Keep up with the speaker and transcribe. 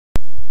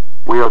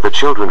We are the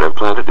children of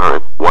planet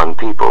Earth. One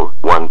people,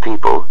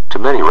 to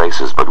many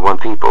races but one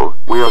people.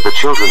 We are the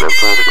children of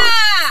planet Earth.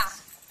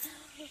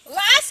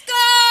 Let's go,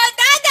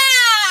 Dada!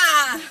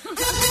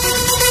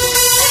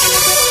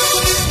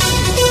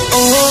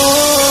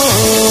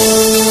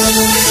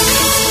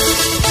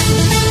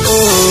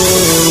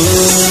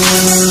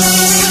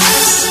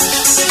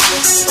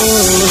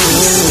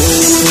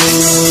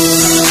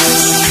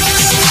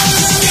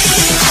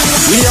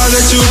 We are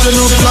the children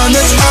of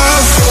planet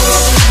Earth.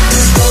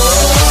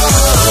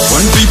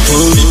 One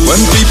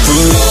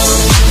people,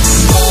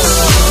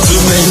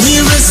 too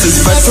many races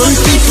but one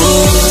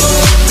people.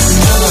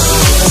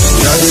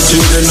 We are the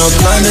children of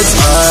planet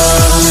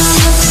Earth.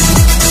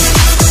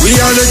 We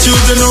are the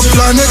children of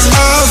planet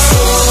Earth.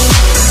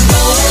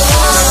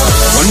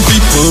 One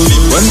people,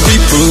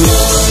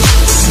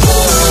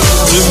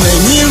 too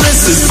many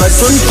races but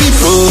one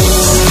people.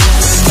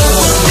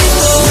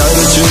 We are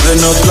the children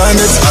of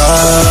planet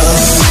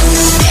Earth.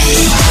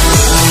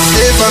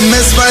 If I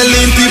met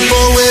smiling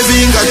people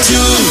waving at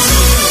you,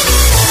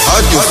 how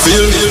do you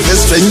feel? A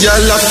stranger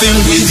laughing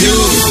with you.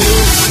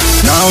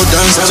 Now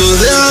dance to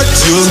their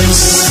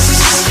tunes.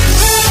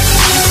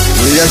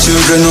 We are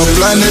children of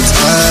planet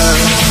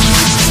Earth.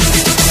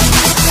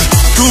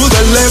 To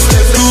the left,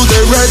 to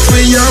the right,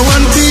 we are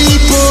one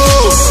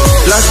people.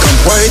 Black and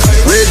white,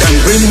 red and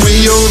green,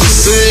 we all the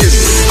same.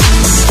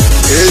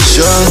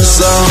 Asians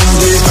and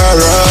the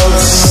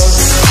Arabs.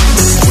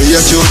 We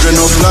are children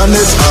of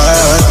planet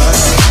Earth.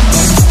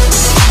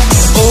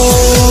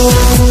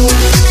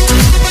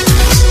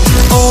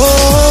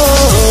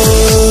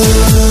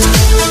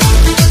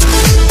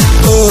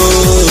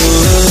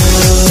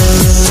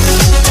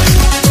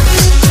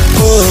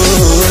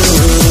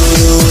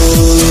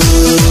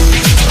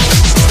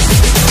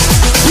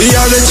 We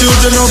are the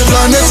children of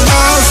planet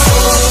Earth.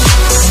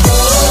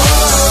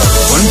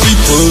 One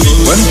people,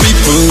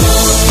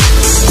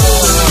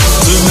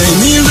 too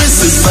many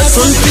races but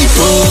one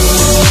people.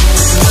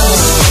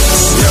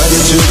 We are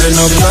the children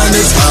of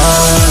planet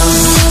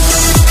Earth.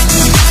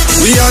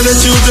 We are the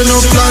children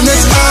of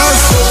planet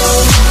Earth.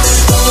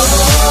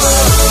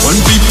 One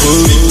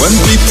people,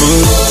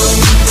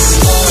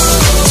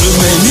 too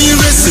many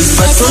races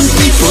but one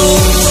people.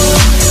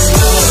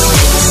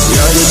 We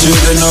are the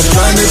children of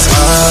planet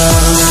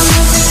Earth.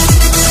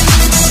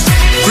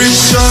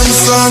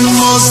 Christians and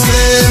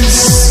Muslims,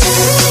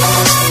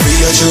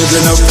 we are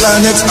children of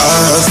planet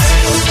Earth.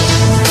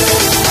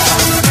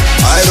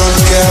 I don't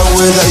care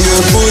whether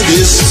you're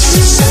Buddhist,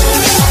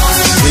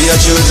 we are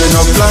children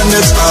of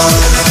planet Earth.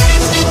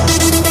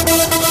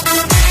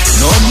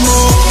 No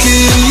more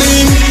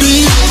killing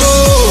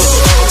people.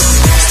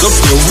 Stop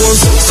the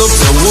wars,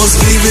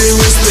 give it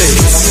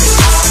respect.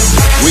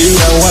 We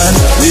are one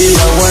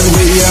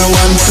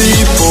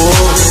people.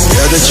 We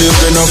are the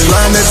children of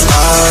planet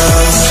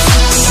Earth.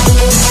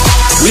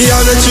 We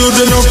are the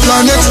children of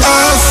planet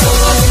Earth.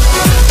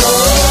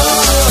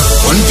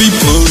 One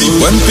people,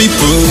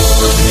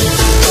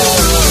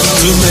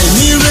 too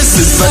many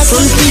races but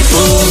one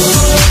people.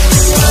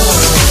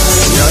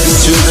 We are the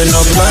children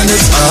of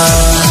planet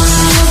Earth.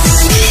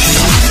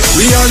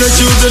 We are the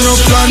children of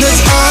planet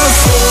Earth.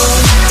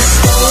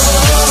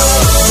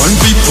 One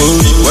people,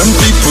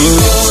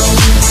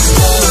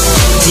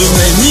 too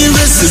many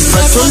races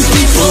but one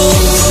people.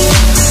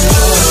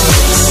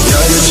 We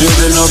are the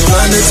children of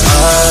planet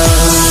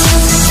Earth.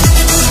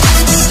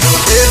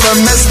 If I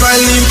met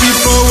smiling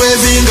people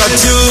waving at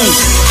you,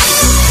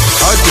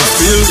 how do you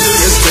feel?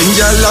 A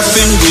stranger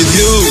laughing with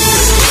you.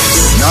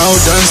 Now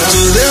dance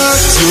to their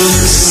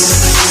tunes.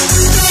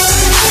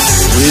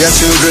 We are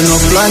children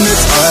of planet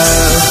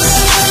Earth.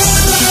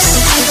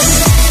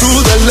 To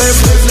the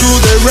left, to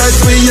the right,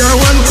 we are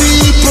one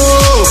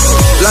people.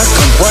 Black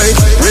and white,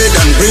 red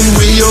and green,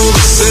 we all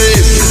the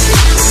same.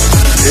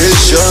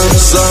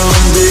 Asians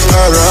and the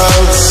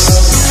Arabs.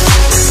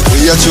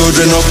 We are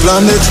children of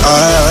planet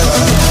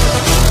Earth.